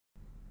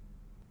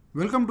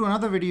Welcome to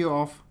another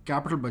video of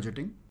capital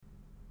budgeting.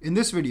 In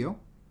this video,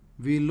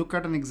 we look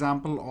at an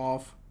example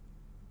of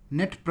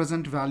net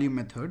present value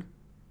method,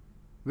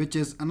 which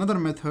is another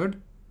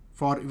method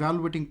for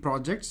evaluating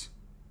projects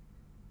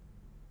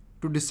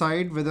to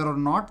decide whether or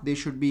not they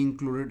should be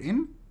included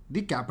in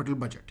the capital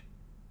budget.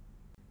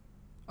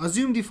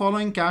 Assume the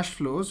following cash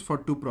flows for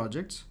two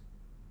projects.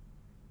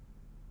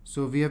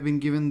 So we have been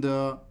given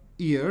the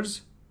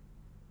years,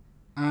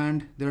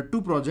 and there are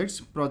two projects,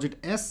 project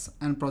S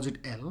and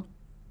project L.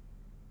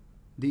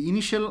 The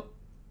initial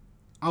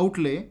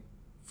outlay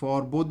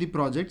for both the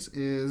projects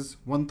is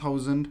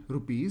 1000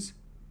 rupees,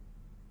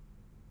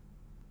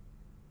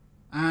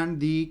 and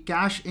the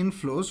cash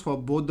inflows for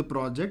both the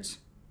projects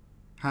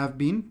have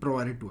been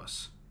provided to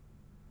us.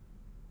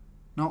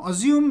 Now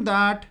assume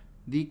that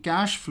the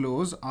cash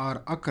flows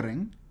are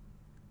occurring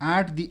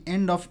at the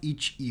end of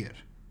each year.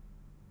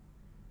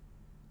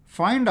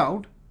 Find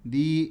out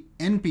the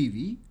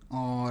NPV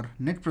or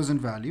net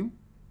present value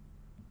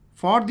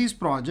for these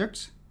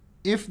projects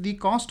if the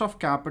cost of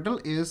capital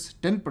is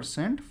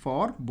 10%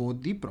 for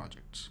both the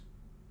projects.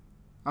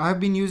 I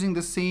have been using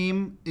the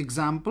same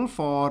example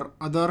for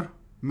other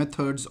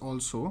methods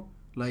also,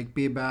 like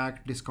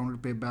payback,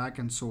 discounted payback,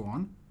 and so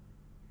on.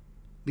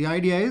 The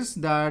idea is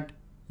that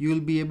you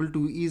will be able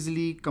to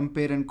easily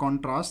compare and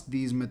contrast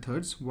these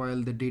methods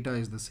while the data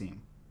is the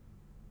same.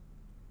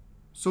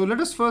 So let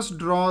us first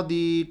draw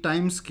the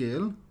time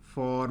scale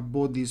for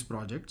both these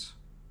projects.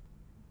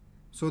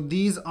 So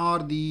these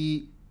are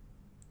the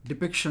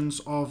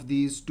depictions of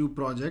these two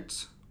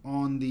projects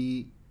on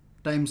the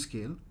time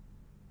scale.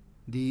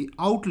 The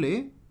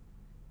outlay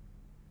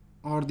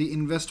or the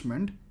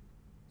investment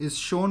is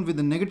shown with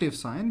a negative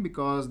sign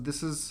because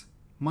this is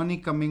money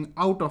coming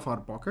out of our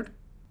pocket,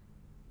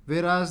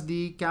 whereas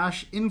the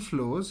cash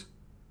inflows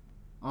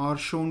are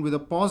shown with a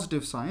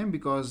positive sign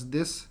because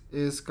this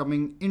is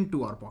coming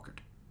into our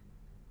pocket.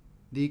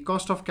 The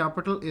cost of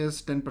capital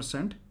is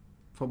 10%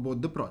 for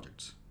both the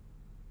projects.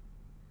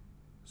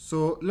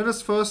 So let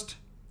us first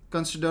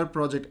consider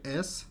project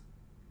S.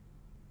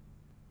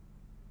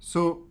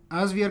 So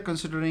as we are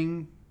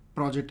considering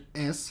project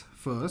S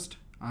first,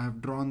 I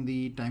have drawn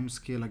the time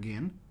scale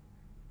again.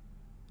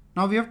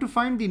 Now we have to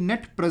find the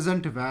net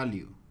present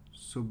value.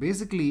 So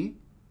basically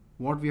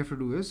what we have to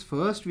do is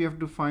first we have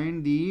to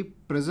find the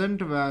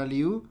present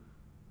value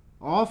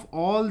of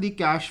all the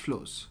cash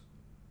flows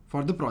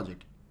for the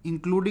project,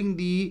 including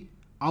the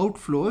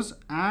outflows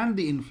and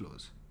the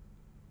inflows.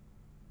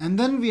 And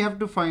then we have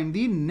to find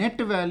the net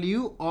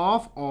value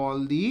of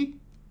all the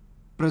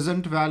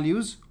present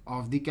values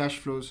of the cash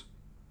flows.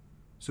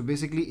 So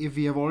basically, if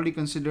we have already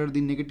considered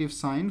the negative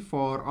sign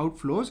for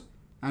outflows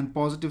and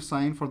positive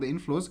sign for the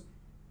inflows,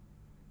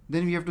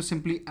 then we have to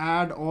simply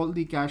add all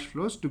the cash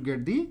flows to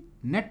get the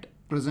net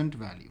present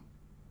value.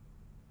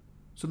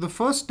 So the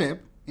first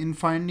step in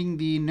finding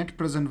the net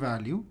present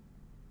value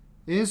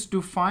is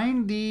to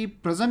find the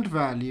present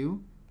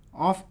value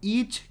of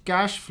each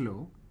cash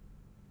flow,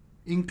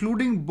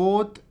 including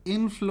both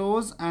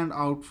inflows and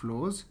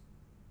outflows,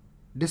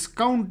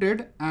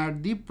 discounted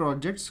at the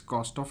project's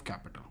cost of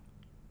capital.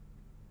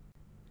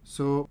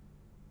 So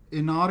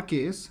in our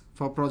case,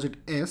 for project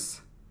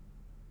S,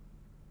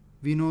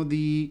 we know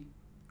the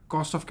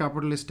cost of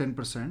capital is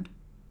 10%.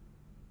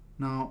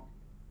 Now,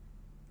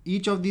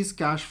 each of these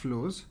cash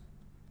flows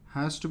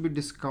has to be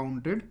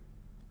discounted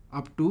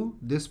up to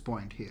this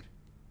point here.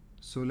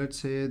 So let's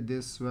say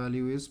this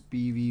value is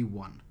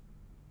PV1.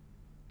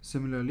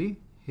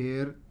 Similarly,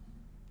 here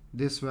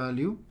this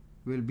value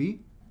will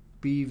be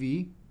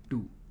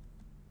PV2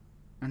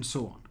 and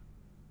so on.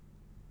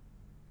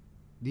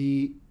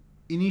 The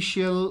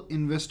initial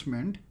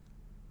investment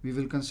we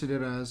will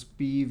consider as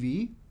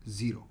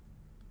PV0.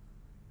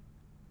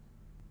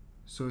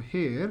 So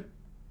here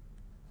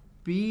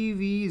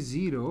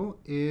PV0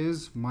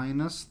 is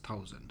minus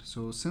 1000.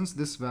 So since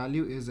this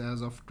value is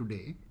as of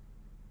today,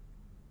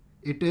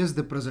 it is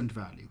the present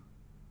value.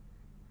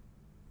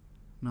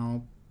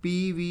 Now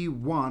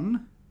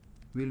PV1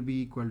 will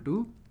be equal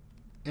to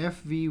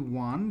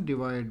FV1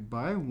 divided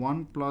by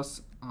 1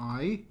 plus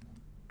I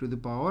to the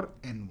power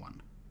N1.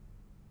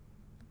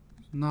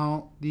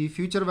 Now the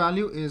future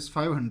value is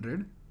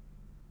 500.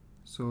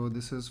 So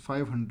this is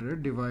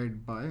 500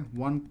 divided by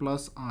 1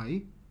 plus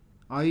I.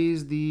 I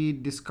is the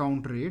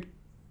discount rate,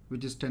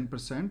 which is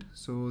 10%.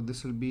 So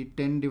this will be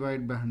 10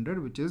 divided by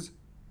 100, which is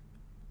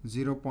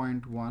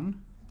 0.1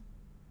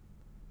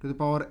 to the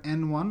power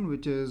N1,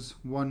 which is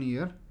 1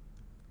 year.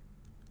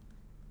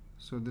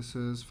 So this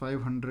is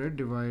 500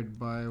 divided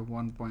by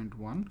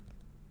 1.1,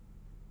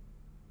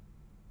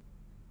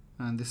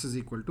 and this is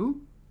equal to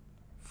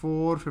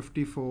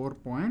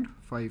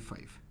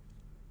 454.55.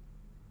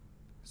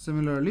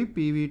 Similarly,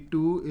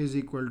 PV2 is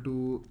equal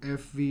to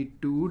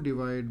FV2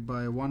 divided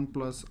by 1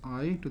 plus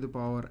I to the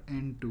power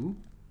N2.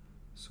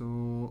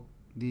 So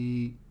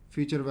the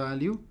future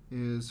value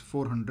is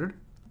 400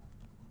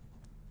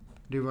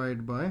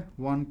 divided by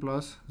 1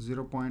 plus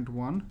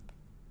 0.1,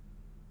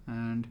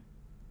 and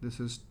this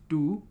is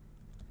 2.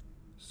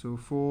 So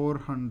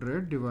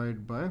 400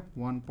 divided by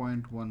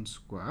 1.1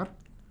 square,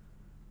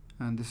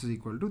 and this is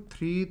equal to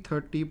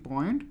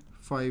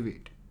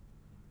 330.58.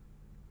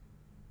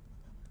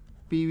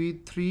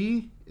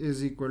 PV3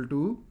 is equal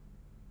to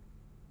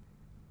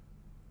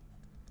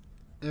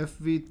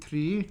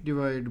FV3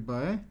 divided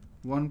by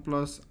 1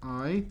 plus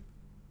I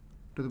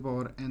to the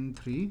power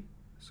n3.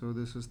 So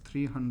this is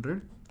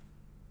 300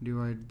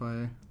 divided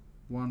by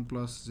 1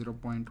 plus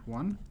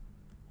 0.1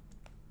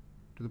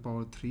 to the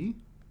power 3.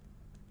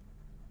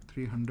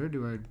 300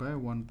 divided by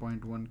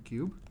 1.1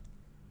 cube.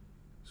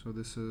 So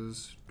this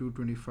is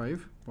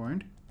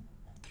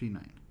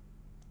 225.39.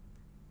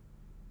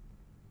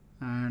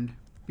 And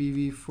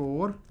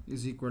PV4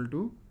 is equal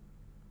to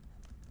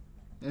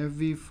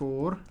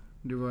FV4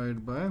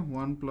 divided by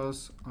 1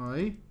 plus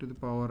I to the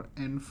power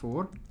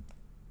n4.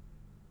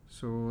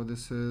 So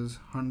this is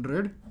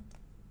 100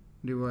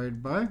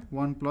 divided by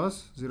 1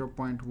 plus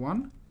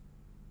 0.1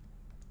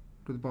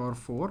 to the power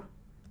 4.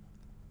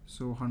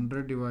 So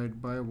 100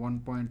 divided by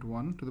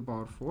 1.1 to the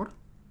power 4,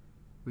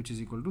 which is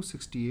equal to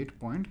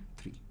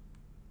 68.3.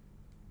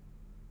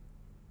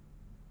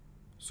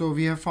 So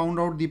we have found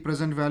out the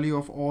present value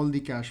of all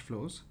the cash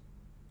flows.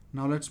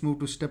 Now let's move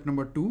to step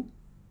number 2.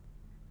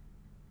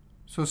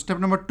 So step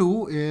number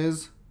 2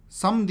 is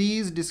sum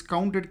these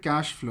discounted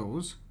cash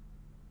flows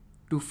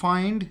to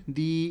find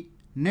the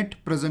net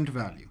present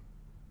value.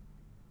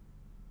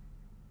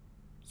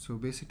 So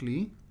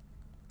basically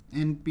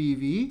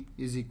NPV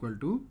is equal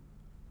to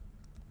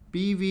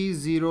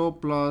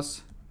PV0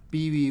 plus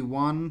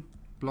PV1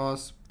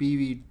 plus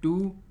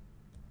PV2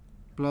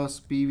 plus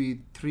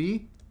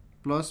PV3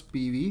 plus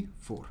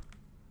PV4.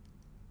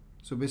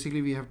 So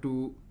basically we have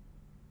to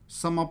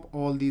sum up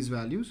all these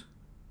values.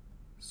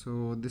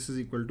 So this is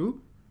equal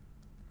to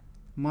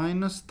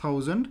minus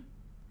 1000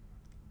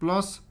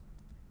 plus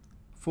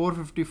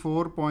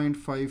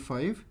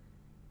 454.55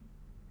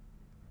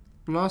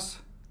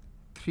 plus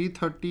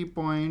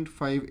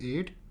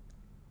 330.58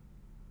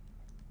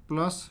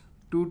 plus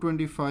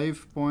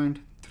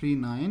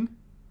 225.39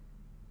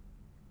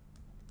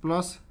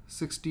 plus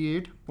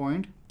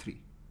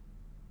 68.3.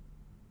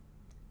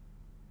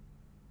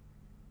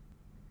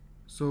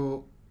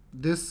 So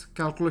this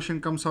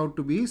calculation comes out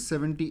to be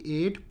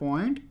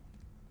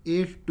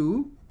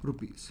 78.82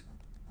 rupees.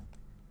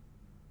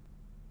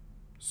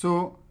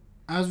 So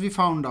as we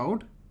found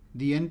out,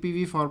 the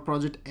NPV for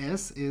project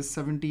S is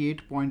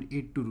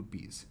 78.82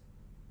 rupees.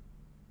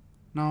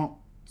 Now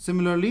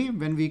similarly,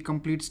 when we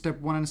complete step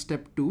 1 and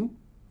step 2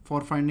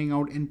 for finding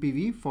out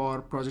NPV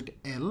for project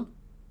L,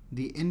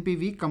 the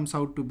NPV comes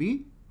out to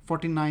be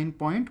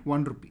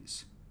 49.1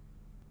 rupees.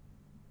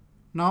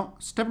 Now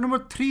step number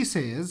 3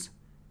 says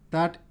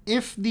that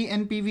if the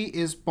NPV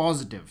is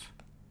positive,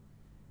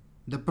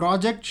 the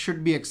project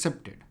should be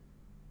accepted,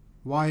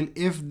 while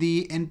if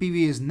the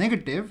NPV is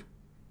negative,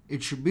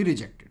 it should be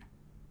rejected.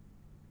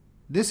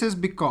 This is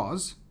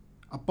because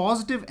a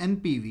positive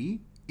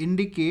NPV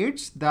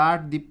indicates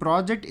that the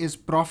project is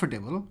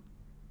profitable,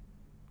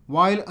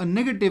 while a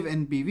negative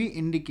NPV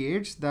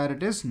indicates that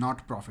it is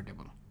not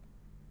profitable.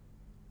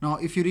 Now,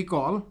 if you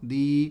recall,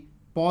 the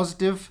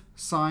positive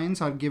signs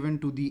are given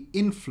to the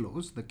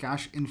inflows, the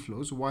cash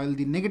inflows, while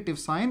the negative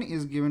sign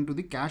is given to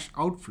the cash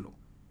outflow.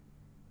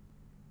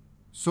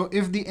 So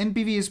if the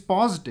NPV is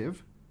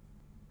positive,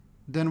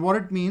 then what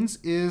it means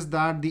is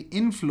that the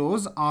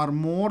inflows are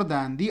more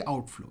than the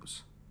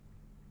outflows.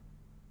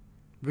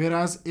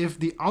 Whereas if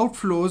the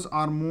outflows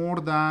are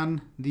more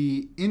than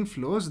the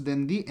inflows,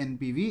 then the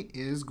NPV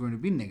is going to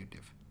be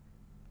negative.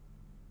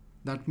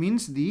 That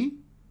means the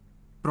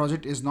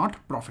project is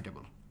not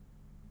profitable.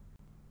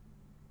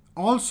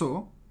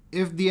 Also,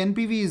 if the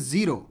NPV is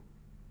 0,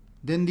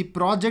 then the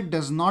project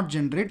does not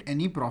generate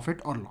any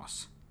profit or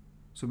loss.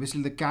 So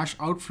basically the cash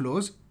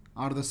outflows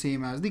are the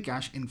same as the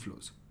cash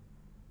inflows.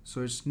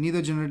 So it's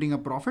neither generating a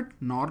profit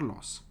nor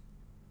loss.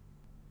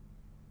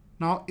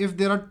 Now, if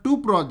there are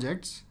two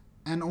projects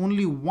and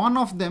only one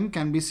of them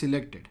can be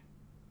selected,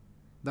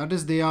 that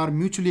is, they are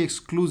mutually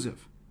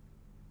exclusive,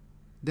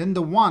 then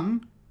the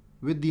one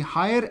with the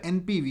higher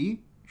NPV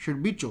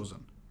should be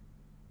chosen.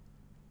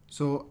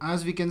 So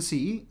as we can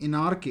see, in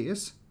our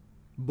case,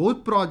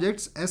 both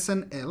projects S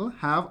and L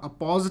have a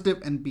positive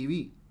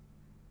NPV.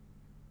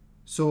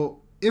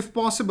 So if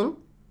possible,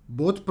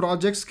 both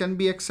projects can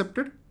be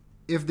accepted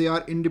if they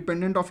are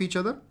independent of each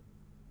other.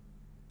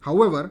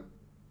 However,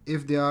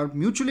 if they are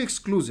mutually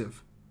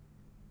exclusive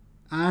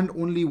and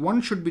only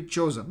one should be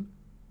chosen,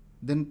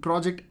 then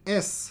project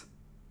S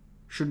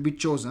should be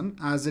chosen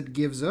as it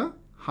gives a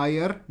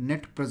higher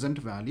net present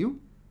value,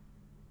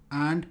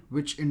 and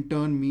which in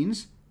turn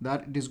means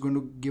that it is going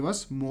to give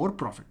us more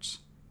profits.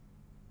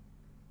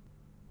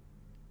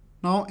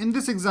 Now in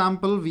this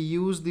example, we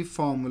use the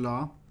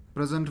formula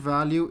present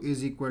value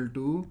is equal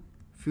to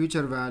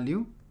future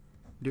value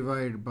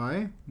divided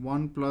by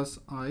 1 plus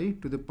I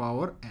to the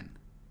power n.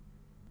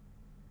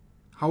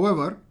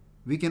 However,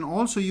 we can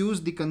also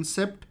use the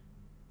concept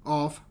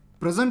of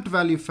present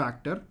value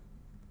factor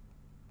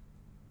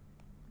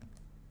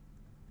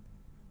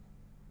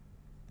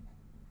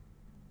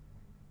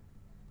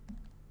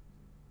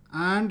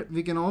and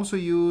we can also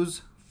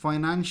use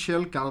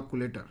financial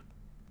calculator.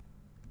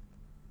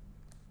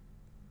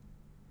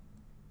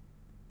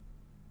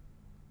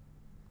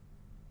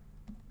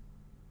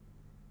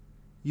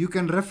 You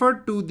can refer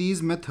to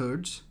these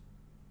methods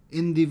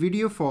in the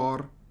video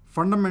for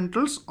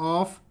fundamentals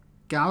of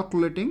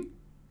calculating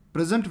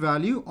present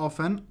value of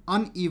an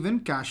uneven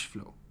cash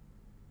flow.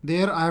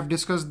 There I have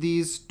discussed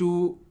these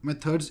two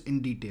methods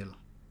in detail.